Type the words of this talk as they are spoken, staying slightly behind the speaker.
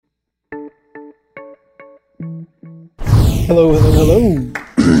Hello, hello, hello.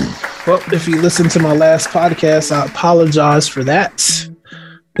 Well, if you listened to my last podcast, I apologize for that.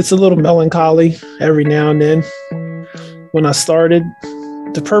 It's a little melancholy every now and then. When I started,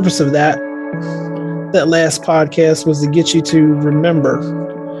 the purpose of that last podcast was to get you to remember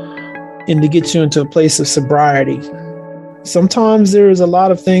and to get you into a place of sobriety. Sometimes there is a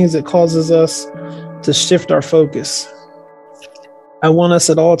lot of things that causes us to shift our focus. I want us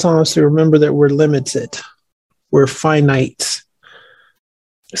at all times to remember that we're limited. We're finite.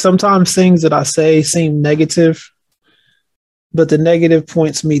 Sometimes things that I say seem negative, but the negative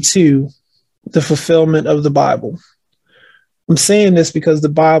points me to the fulfillment of the Bible. I'm saying this because the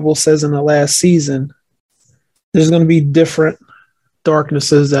Bible says in the last season, there's going to be different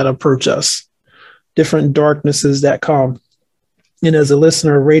darknesses that approach us, different darknesses that come. And as a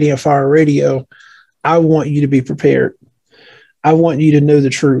listener of Radiant Fire Radio, I want you to be prepared. I want you to know the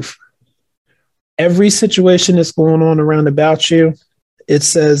truth. Every situation that's going on around about you, it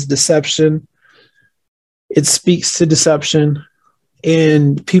says deception. It speaks to deception,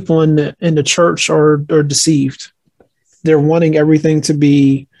 and people in the church are deceived. They're wanting everything to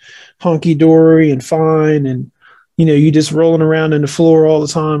be hunky dory and fine, and you just rolling around in the floor all the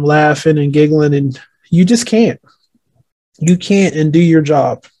time, laughing and giggling, and you just can't. You can't and do your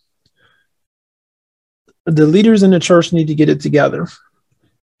job. The leaders in the church need to get it together.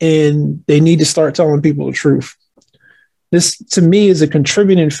 And they need to start telling people the truth. This, to me, is a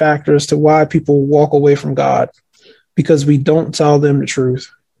contributing factor as to why people walk away from God, because we don't tell them the truth.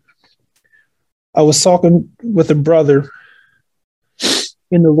 I was talking with a brother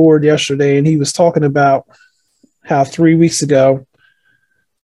in the Lord yesterday, and he was talking about how 3 weeks ago,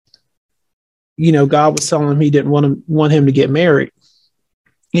 God was telling him he didn't want him to get married.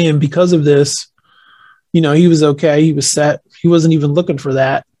 And because of this, he was okay. He was set. He wasn't even looking for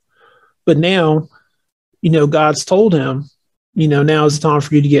that. But now, God's told him, now is the time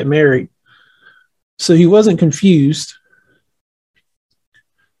for you to get married. So he wasn't confused,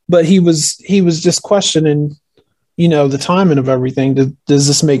 but he was just questioning, the timing of everything. Does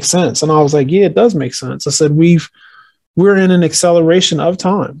this make sense? And I was like, yeah, it does make sense. I said, we're in an acceleration of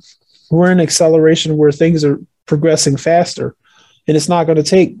time. We're in an acceleration where things are progressing faster, and it's not going to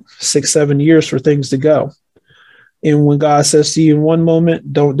take 6-7 years for things to go. And when God says to you in one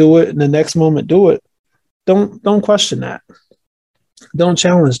moment, don't do it, and the next moment, do it, don't question that. Don't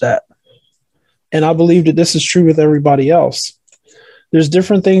challenge that. And I believe that this is true with everybody else. There's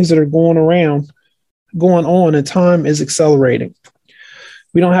different things that are going on, and time is accelerating.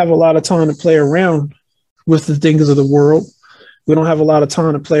 We don't have a lot of time to play around with the things of the world. We don't have a lot of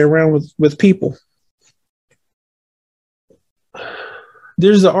time to play around with people.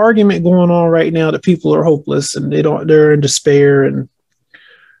 There's an argument going on right now that people are hopeless and they're in despair, and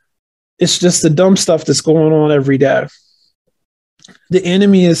it's just the dumb stuff that's going on every day. The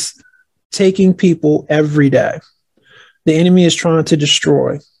enemy is taking people every day. The enemy is trying to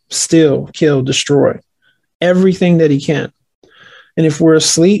destroy, steal, kill, destroy everything that he can. And if we're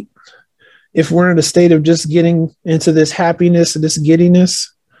asleep, if we're in a state of just getting into this happiness and this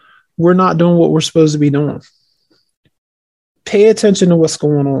giddiness, we're not doing what we're supposed to be doing. Pay attention to what's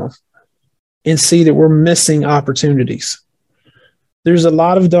going on and see that we're missing opportunities. There's a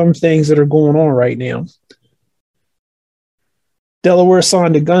lot of dumb things that are going on right now. Delaware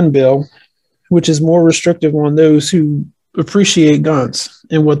signed a gun bill, which is more restrictive on those who appreciate guns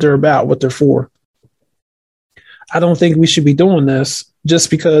and what they're about, what they're for. I don't think we should be doing this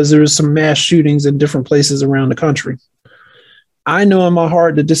just because there's some mass shootings in different places around the country. I know in my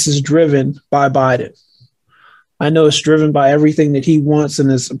heart that this is driven by Biden. I know it's driven by everything that he wants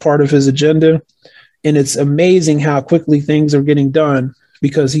and is a part of his agenda. And it's amazing how quickly things are getting done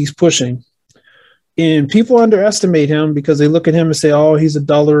because he's pushing. And people underestimate him because they look at him and say, oh, he's a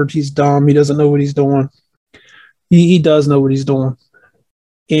dullard, he's dumb, he doesn't know what he's doing. He does know what he's doing.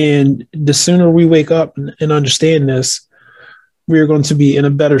 And the sooner we wake up and understand this, we're going to be in a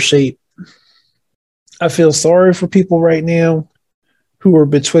better shape. I feel sorry for people right now who are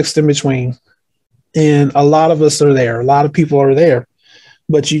betwixt and between. And a lot of us are there. A lot of people are there.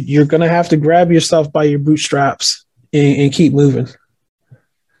 But you're going to have to grab yourself by your bootstraps and keep moving.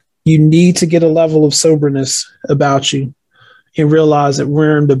 You need to get a level of soberness about you and realize that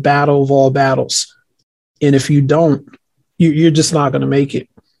we're in the battle of all battles. And if you don't, you're just not going to make it.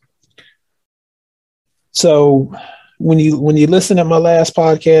 So when you listen to my last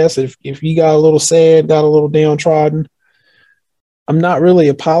podcast, if you got a little sad, got a little downtrodden, I'm not really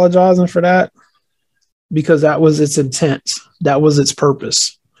apologizing for that, because that was its intent. That was its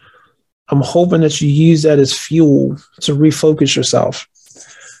purpose. I'm hoping that you use that as fuel to refocus yourself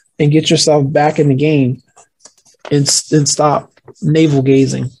and get yourself back in the game and stop navel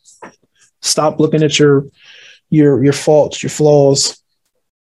gazing. Stop looking at your faults, your flaws,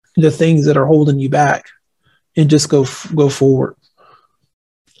 the things that are holding you back, and just go forward.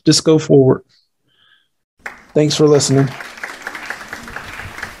 Just go forward. Thanks for listening.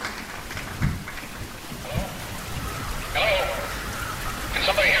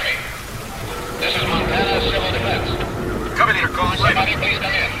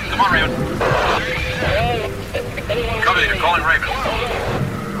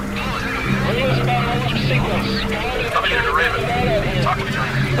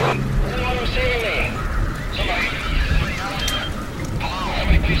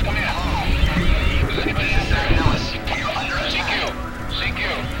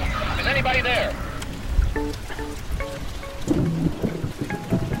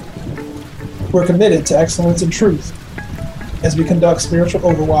 We're committed to excellence and truth as we conduct spiritual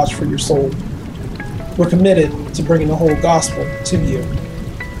overwatch for your soul. We're committed to bringing the whole gospel to you.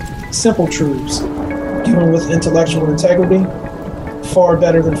 Simple truths, given with intellectual integrity, far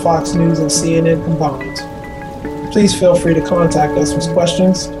better than Fox News and CNN combined. Please feel free to contact us with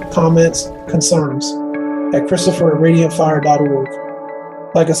questions, comments, concerns at Christopher@radiantfire.org.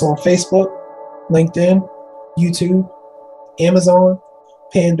 Like us on Facebook, LinkedIn, YouTube, Amazon,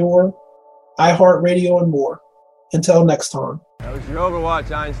 Pandora, iHeartRadio, and more. Until next time. That was your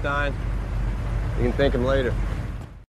Overwatch, Einstein. You can thank him later.